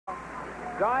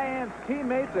Diane's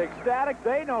teammates ecstatic.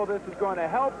 They know this is going to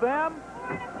help them.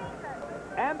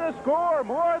 And the score,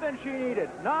 more than she needed,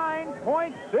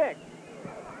 9.6.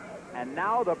 And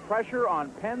now the pressure on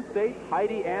Penn State's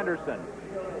Hiedi Anderson.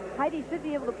 Hiedi should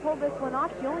be able to pull this one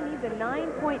off. She only needs a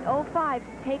 9.05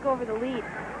 to take over the lead.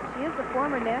 She is the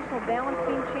former national balance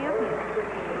beam champion.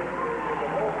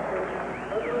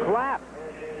 Clap.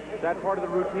 Is that part of the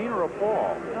routine or a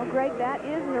fall? Oh, Greg, that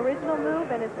is an original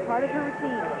move, and it's part of her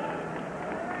routine.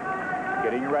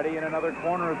 Getting ready in another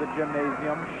corner of the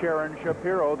gymnasium, Sharon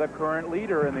Shapiro, the current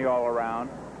leader in the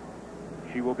all-around.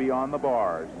 She will be on the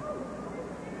bars.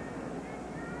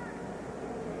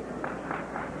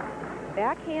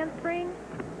 Back handspring.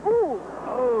 Ooh!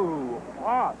 Oh,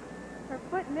 off. Her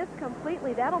foot missed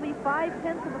completely. That'll be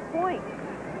 5/10 of a point.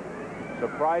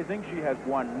 Surprising, she has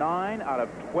won 9 out of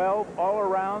 12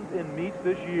 all-arounds in meets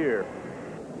this year.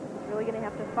 Really going to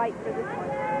have to fight for this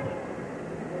one.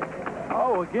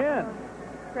 Oh, again.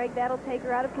 Craig, that'll take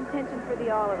her out of contention for the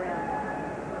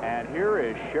all-around. And here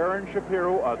is Sharon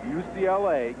Shapiro of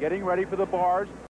UCLA getting ready for the bars.